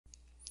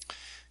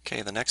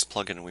Okay, the next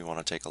plugin we want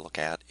to take a look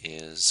at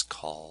is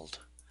called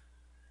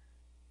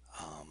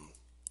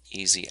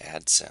Easy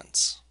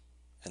Adsense.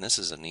 And this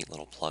is a neat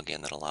little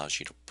plugin that allows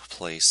you to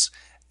place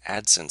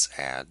AdSense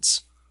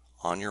ads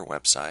on your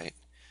website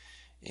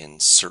in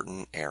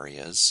certain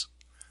areas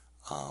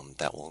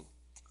that will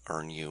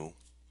earn you,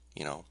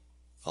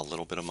 a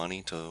little bit of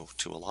money to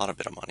a lot of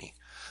bit of money,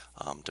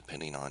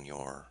 depending on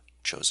your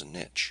chosen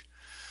niche.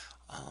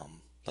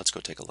 Let's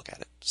go take a look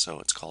at it. So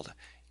it's called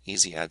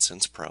Easy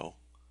AdSense Pro,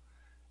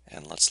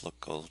 and let's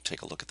go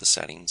take a look at the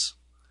settings.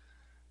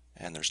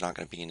 And there's not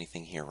going to be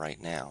anything here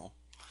right now,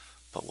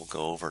 but we'll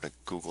go over to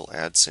Google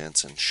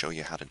AdSense and show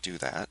you how to do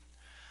that.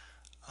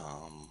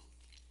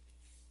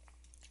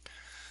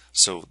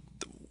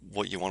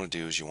 What you want to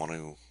do is you want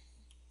to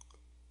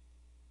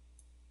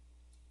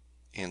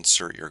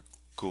insert your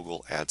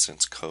Google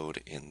AdSense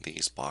code in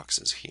these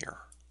boxes here.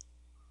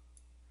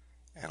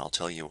 And I'll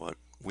tell you what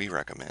we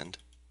recommend,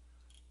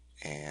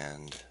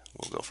 and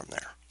we'll go from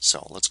there.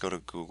 So let's go to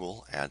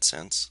Google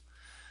AdSense,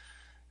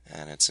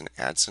 and it's an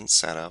AdSense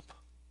setup,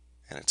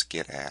 and it's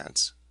Get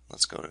Ads.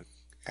 Let's go to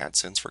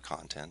AdSense for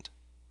content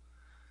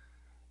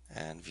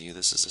and view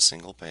this as a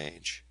single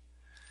page.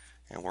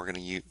 And we're going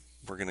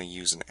to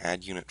use an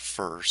ad unit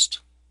first.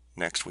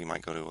 Next we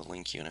might go to a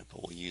link unit,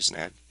 but we'll use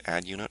an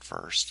ad unit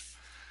first.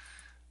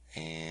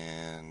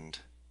 And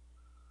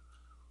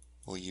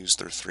we'll use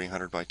their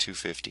 300 by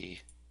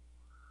 250.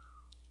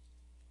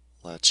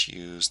 Let's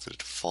use the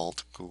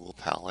default Google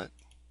palette.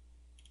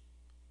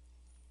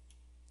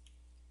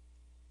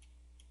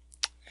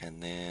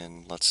 And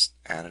then let's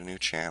add a new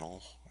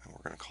channel, and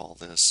we're going to call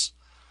this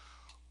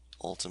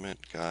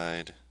Ultimate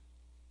Guide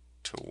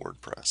to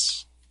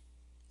WordPress,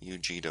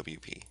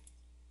 UGWP.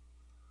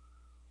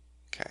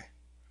 Okay,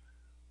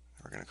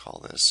 we're going to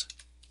call this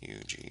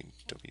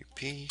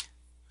UGWP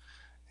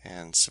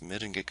and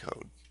submit and get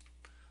code.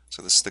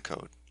 So this is the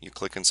code. You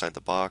click inside the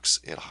box,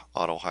 it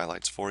auto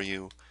highlights for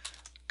you,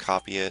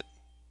 copy it,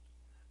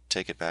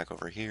 take it back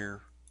over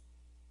here,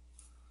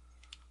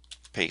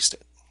 paste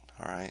it.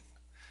 Alright,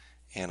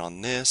 and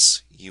on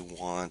this you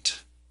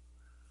want,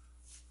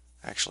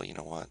 actually, you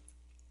know what,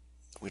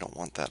 we don't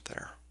want that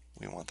there,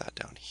 we want that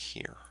down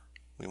here.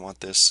 We want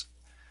this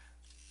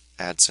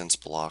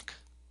AdSense block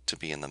to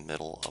be in the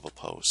middle of a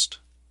post.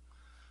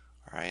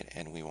 Alright,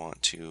 and we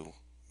want to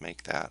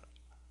make that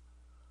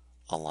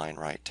align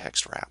right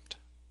text wrapped.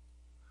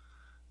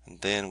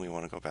 And then we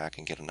want to go back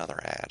and get another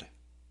ad.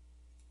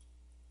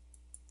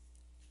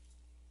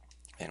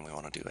 And we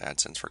want to do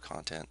AdSense for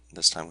content.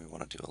 This time we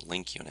want to do a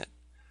link unit.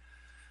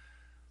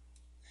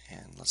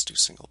 And let's do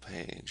single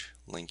page,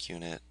 link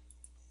unit.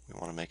 We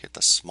want to make it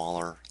the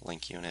smaller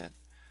link unit.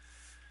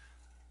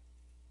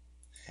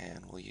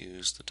 And we'll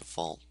use the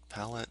default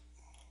palette.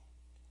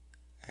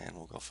 And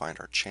we'll go find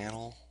our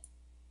channel,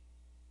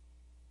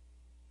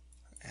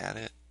 add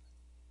it,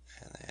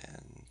 and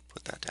then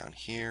put that down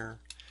here,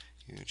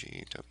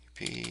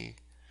 UGWP,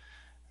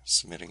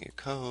 submitting a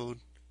code,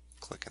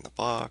 click in the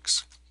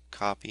box,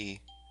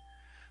 copy,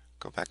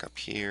 go back up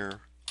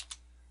here,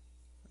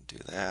 do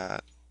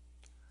that.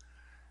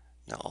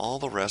 Now all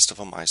the rest of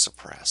them I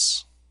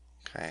suppress,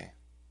 okay?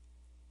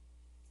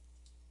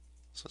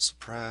 So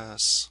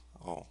suppress,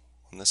 oh,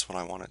 on this one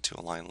I want it to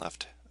align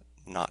left,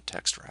 not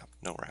text wrap,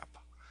 no wrap.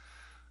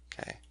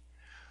 Okay.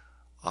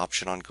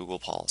 Option on Google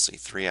policy,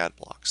 3 ad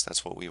blocks.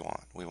 That's what we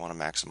want. We want to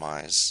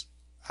maximize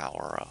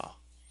our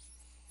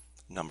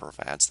number of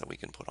ads that we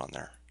can put on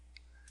there.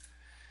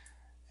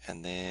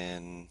 And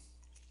then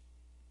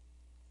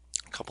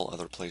a couple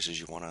other places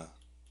you want to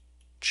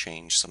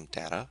change some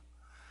data.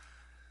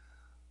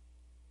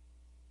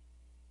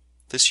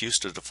 This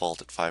used to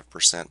default at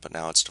 5%, but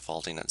now it's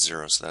defaulting at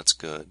 0, so that's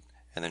good.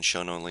 And then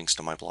show no links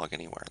to my blog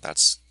anywhere.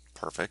 That's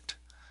perfect.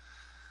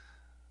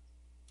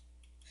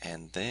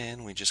 And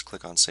then we just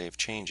click on Save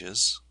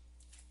Changes.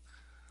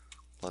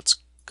 Let's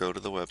go to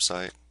the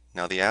website.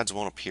 Now the ads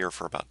won't appear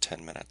for about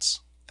 10 minutes.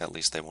 At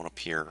least they won't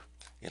appear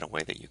in a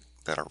way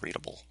that are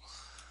readable.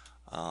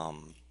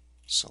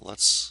 So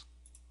let's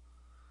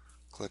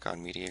click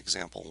on Media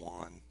Example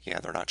 1.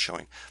 Yeah, they're not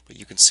showing. But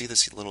you can see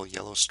this little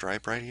yellow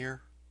stripe right here.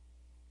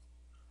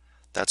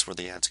 That's where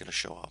the ad's going to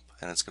show up.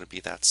 And it's going to be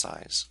that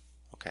size.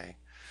 Okay.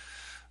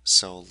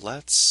 So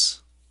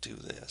let's do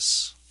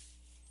this.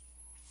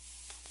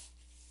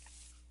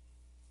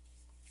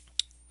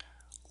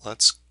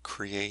 Let's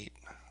create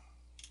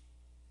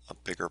a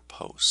bigger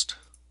post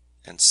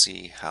and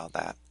see how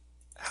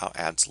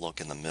ads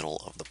look in the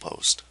middle of the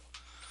post.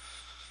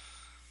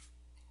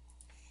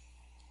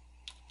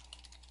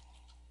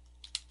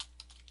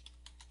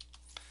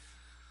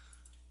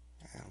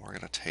 And we're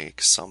going to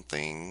take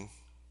something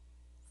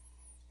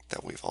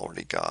that we've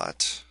already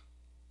got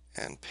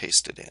and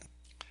paste it in.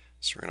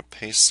 So we're going to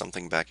paste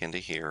something back into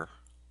here.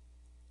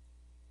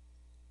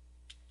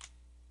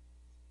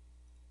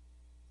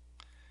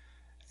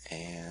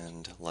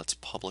 And let's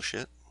publish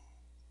it.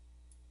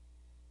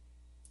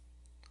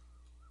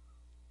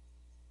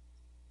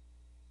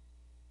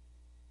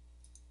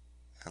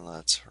 And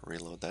let's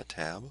reload that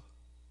tab.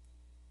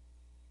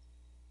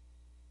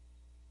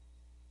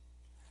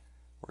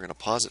 We're going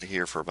to pause it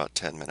here for about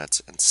 10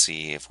 minutes and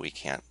see if we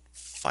can't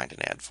find an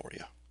ad for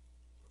you.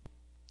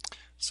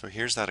 So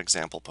here's that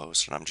example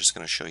post, and I'm just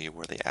going to show you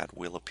where the ad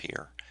will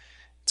appear.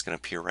 It's going to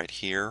appear right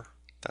here.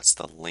 That's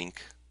the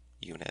link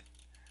unit,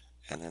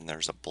 and then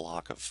there's a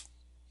block of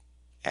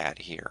ad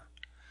here.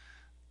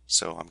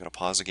 So I'm going to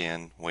pause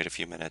again, wait a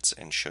few minutes,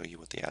 and show you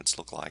what the ads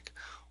look like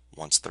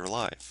once they're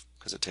live,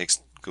 because it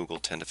takes Google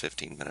 10 to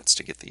 15 minutes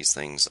to get these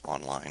things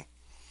online.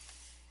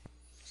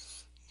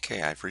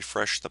 Okay, I've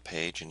refreshed the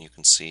page and you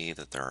can see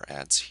that there are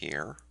ads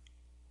here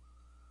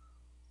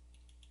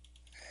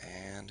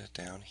and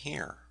down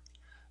here.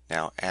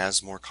 Now,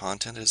 as more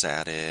content is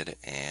added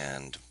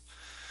and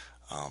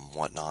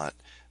whatnot,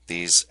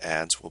 these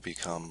ads will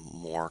become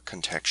more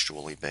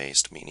contextually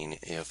based, meaning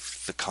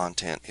if the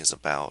content is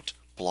about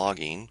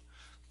blogging,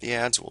 the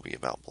ads will be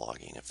about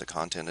blogging. If the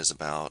content is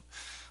about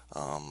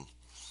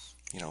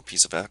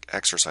piece of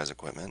exercise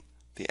equipment,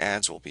 the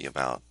ads will be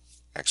about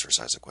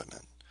exercise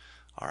equipment.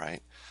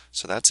 Alright,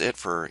 so that's it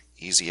for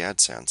Easy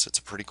AdSense. It's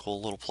a pretty cool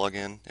little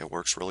plugin. It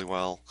works really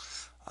well.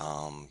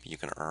 You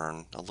can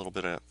earn a little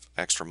bit of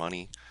extra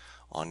money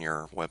on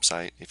your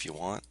website if you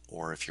want,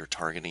 or if you're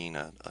targeting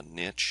a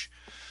niche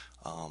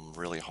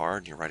really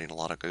hard, you're writing a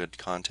lot of good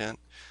content,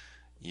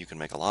 you can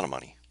make a lot of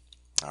money.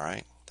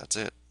 Alright, that's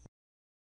it.